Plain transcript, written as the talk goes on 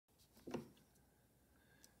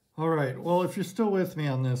All right. Well, if you're still with me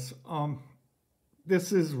on this,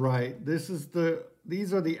 this is right. These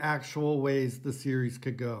are the actual ways the series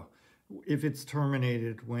could go if it's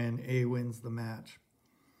terminated when A wins the match.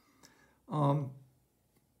 You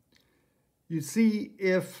see,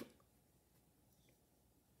 if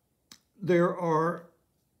there are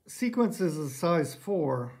sequences of size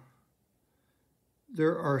 4,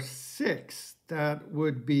 there are 6 that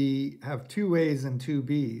would have 2 A's and 2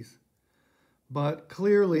 B's. But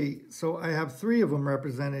clearly, so I have 3 of them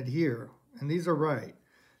represented here, and these are right.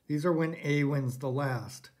 These are when A wins the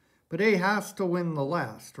last. But A has to win the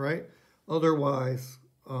last, right? Otherwise,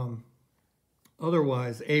 A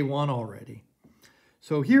won already.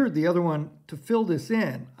 So here, the other one, to fill this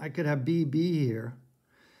in, I could have B here.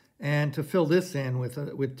 And to fill this in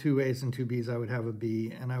with 2 A's and 2 B's, I would have a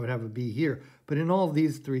B, and I would have a B here. But in all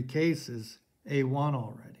these 3 cases, A won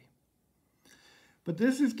already. But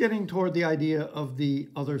this is getting toward the idea of the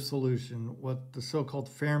other solution, what the so-called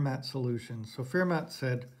Fermat solution. So Fermat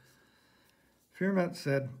said,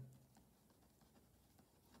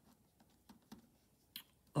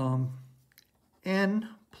 n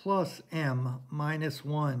plus m minus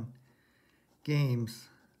 1 games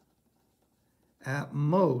at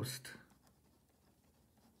most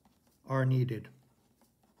are needed.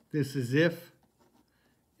 This is if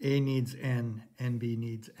A needs n and B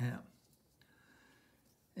needs m.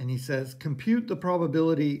 And he says, compute the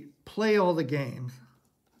probability, play all the games.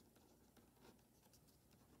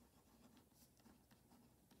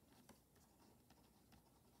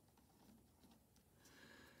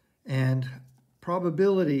 And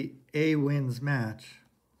probability A wins match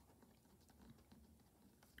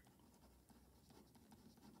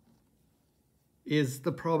is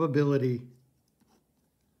the probability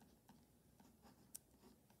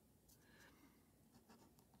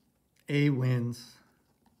A wins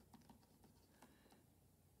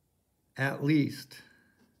at least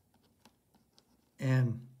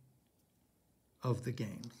n of the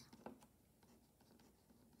games.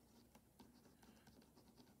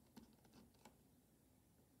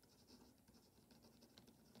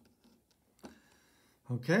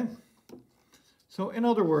 Okay? So in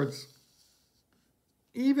other words,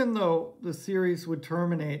 even though the series would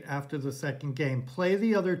terminate after the second game, play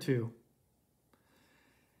the other 2.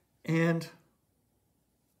 And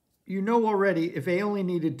you know already, if A only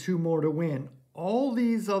needed 2 more to win, all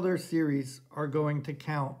these other series are going to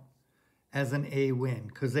count as an A win,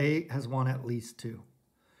 because A has won at least 2.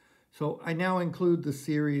 So I now include the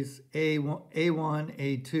series A1,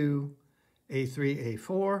 A2, A3,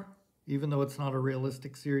 A4, even though it's not a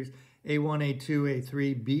realistic series. A1, A2,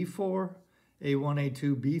 A3, B4, A1,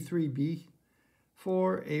 A2, B3,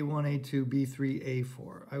 B4, A1, A2, B3,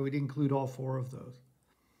 A4. I would include all 4 of those.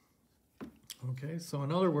 Okay, so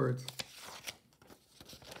in other words,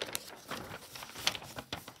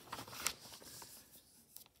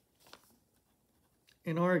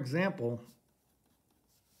 in our example,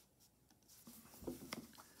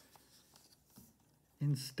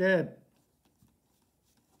 instead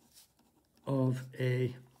of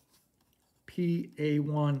a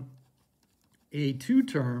PA1, A2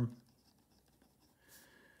 term,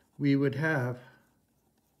 we would have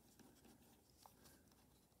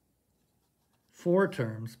 4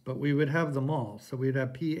 terms, but we would have them all. So we'd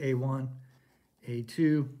have PA1,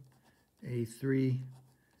 A2, A3,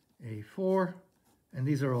 A4, and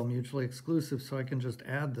these are all mutually exclusive, so I can just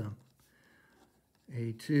add them.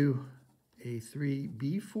 A2, A3,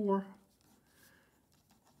 B4.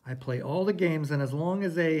 I play all the games, and as long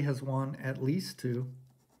as A has won at least 2,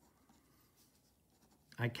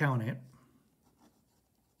 I count it.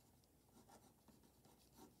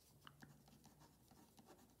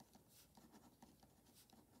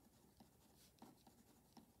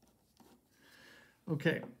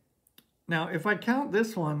 Okay, now if I count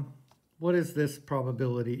this one, what is this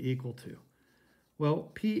probability equal to?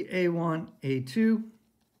 Well, PA1, A2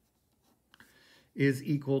 is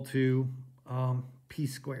equal to P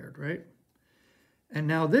squared, right? And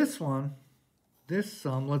now this one, this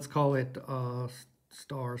sum, let's call it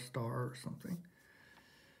star, star or something.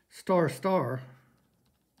 Star, star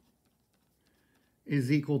is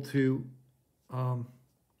equal to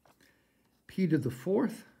P to the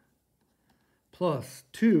 4th plus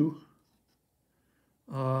 2,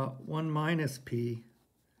 1 minus P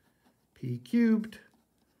cubed,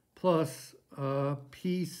 plus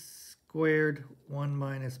P squared, 1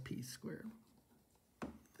 minus P squared.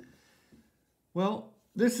 Well,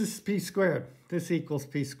 this is P squared. This equals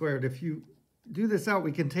P squared. If you do this out,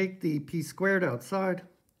 we can take the P squared outside.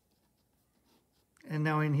 And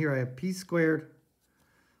now in here I have P squared.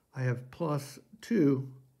 I have plus 2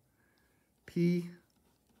 P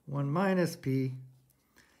 1 minus p,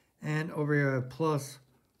 and over here I have plus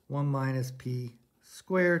 1 minus p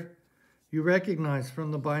squared. You recognize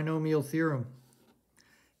from the binomial theorem,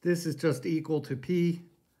 this is just equal to p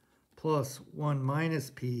plus 1 minus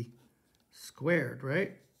p squared,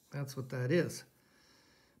 right? That's what that is.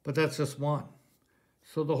 But that's just 1.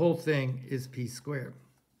 So the whole thing is p squared.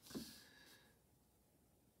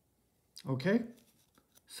 Okay?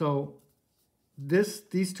 So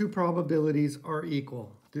these two probabilities are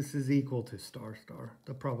equal. This is equal to star star,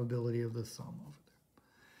 the probability of the sum over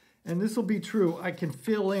there. And this will be true. I can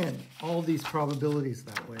fill in all these probabilities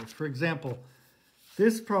that way. For example,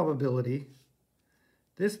 this probability,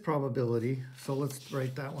 so let's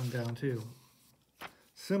write that one down too.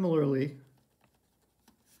 Similarly,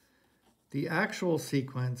 the actual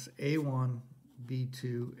sequence A1,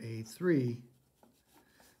 B2, A3,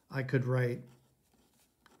 I could write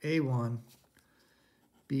A1,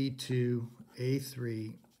 B2,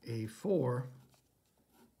 A3, A4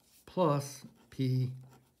 plus P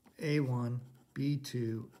A1,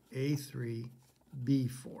 B2, A3,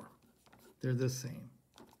 B4. They're the same.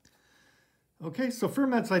 Okay, so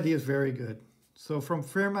Fermat's idea is very good. So from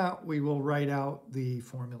Fermat, we will write out the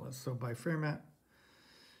formulas. So by Fermat,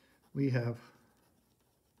 we have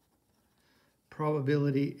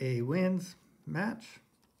probability A wins, match,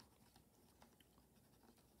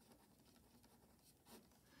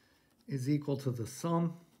 is equal to the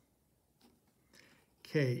sum.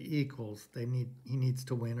 K equals, he needs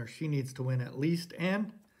to win or she needs to win at least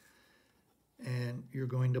n. And you're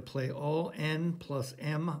going to play all n plus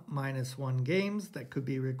m minus 1 games that could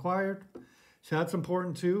be required. So that's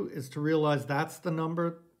important too, is to realize that's the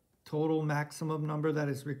number, total maximum number that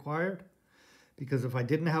is required. Because if I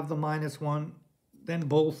didn't have the minus 1, then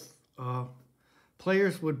both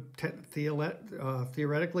players would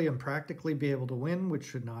theoretically and practically be able to win, which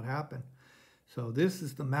should not happen. So this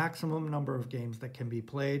is the maximum number of games that can be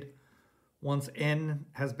played. Once n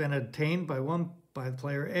has been attained by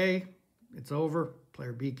player A, it's over.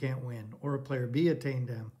 Player B can't win. Or if player B attained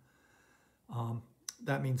m,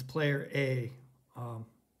 that means player A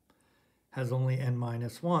has only n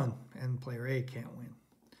minus 1, and player A can't win.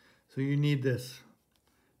 So you need this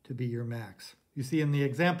to be your max. You see in the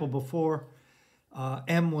example before,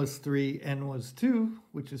 m was 3, n was 2,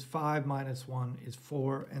 which is 5 minus 1 is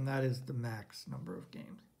 4, and that is the max number of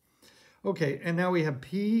games. Okay, and now we have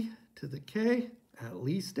p to the k, at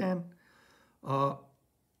least n.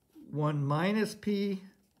 1 minus p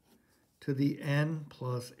to the n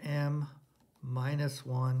plus m minus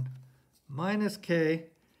 1 minus k,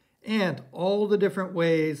 and all the different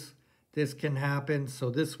ways this can happen. So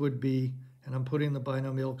this would be, and I'm putting the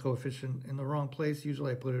binomial coefficient in the wrong place.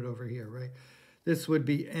 Usually I put it over here, right? This would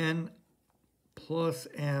be n plus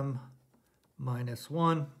m minus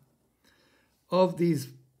 1. Of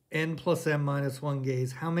these n plus m minus 1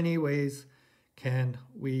 games, how many ways can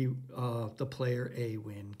the player A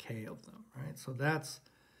win k of them, right? So that's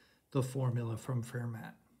the formula from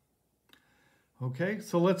Fermat. Okay,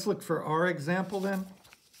 so let's look for our example then.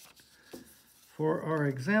 For our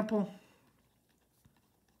example,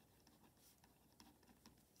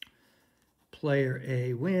 player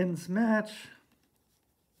A wins match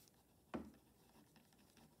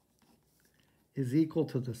is equal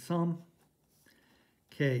to the sum.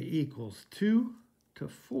 K equals 2 to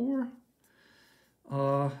 4.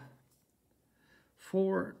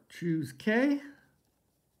 4, choose K.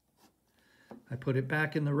 I put it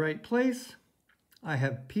back in the right place. I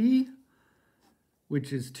have P,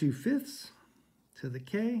 which is 2/5 to the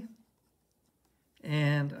K.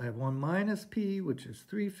 And I have 1 minus P, which is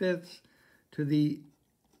 3/5 to the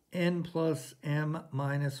n plus m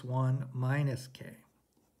minus 1 minus K.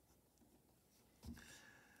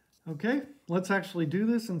 Okay, let's actually do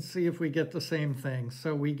this and see if we get the same thing.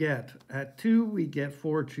 So we get, at 2, we get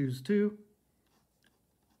 4, choose 2.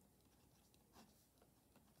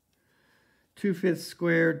 2/5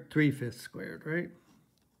 squared, 3/5 squared, right?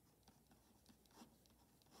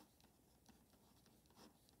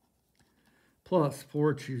 Plus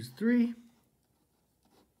 4, choose 3.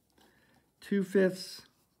 2/5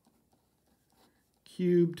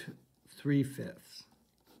 cubed, 3/5.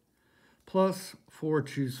 Plus 4,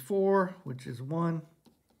 choose 4, which is 1.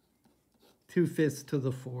 2/5 to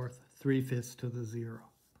the 4th, 3/5 to the 0.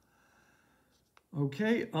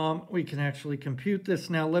 Okay, we can actually compute this.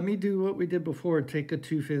 Now let me do what we did before. Take a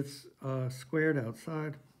 2/5 squared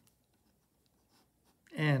outside.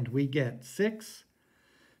 And we get 6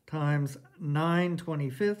 times 9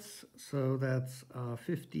 25ths. So that's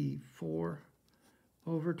 54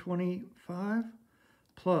 over 25.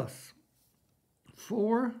 Plus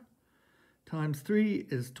 4 times 3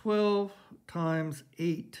 is 12 times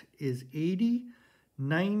 8 is 80.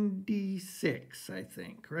 96, I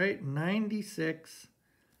think, right? 96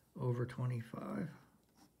 over 25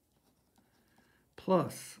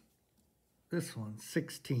 plus this one,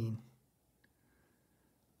 16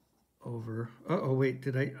 over, uh-oh, wait,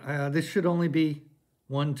 did I, this should only be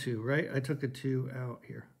 1, 2, right? I took a 2 out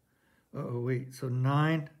here. Uh-oh, wait, so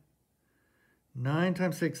 9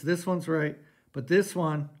 times 6, this one's right, but this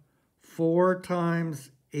one, 4 times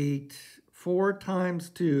 8, 4 times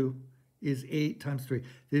 2 is 8 times 3.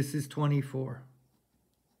 This is 24.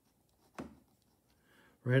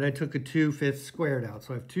 Right, I took a 2/5 squared out.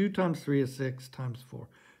 So I have 2 times 3 is 6 times 4.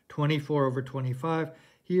 24 over 25.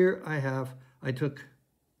 Here I took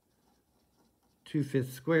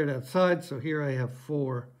 2/5 squared outside. So here I have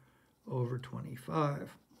 4 over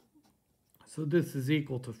 25. So this is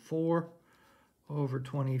equal to 4 over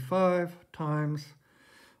 25 times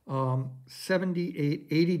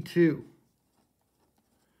 82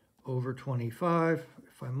 over 25.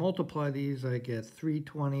 If I multiply these, I get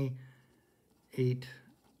 328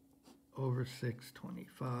 over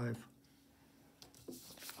 625.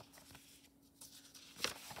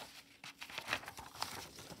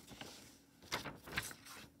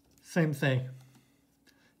 Same thing.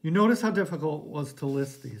 You notice how difficult it was to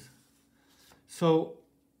list these. So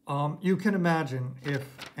you can imagine if,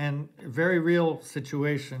 in a very real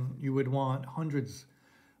situation, you would want hundreds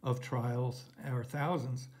of trials or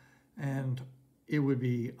thousands, and it would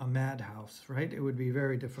be a madhouse, right? It would be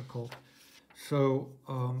very difficult. So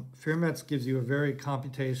FearMets gives you a very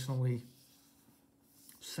computationally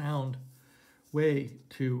sound way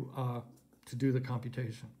to do the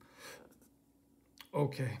computation.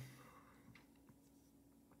 Okay.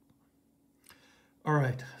 All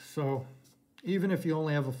right, so even if you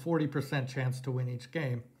only have a 40% chance to win each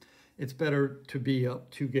game, it's better to be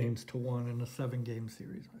up 2 games to 1 in a 7-game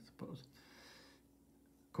series, I suppose.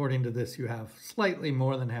 According to this, you have slightly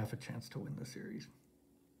more than half a chance to win the series.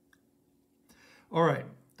 All right,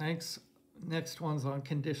 thanks. Next one's on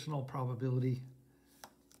conditional probability.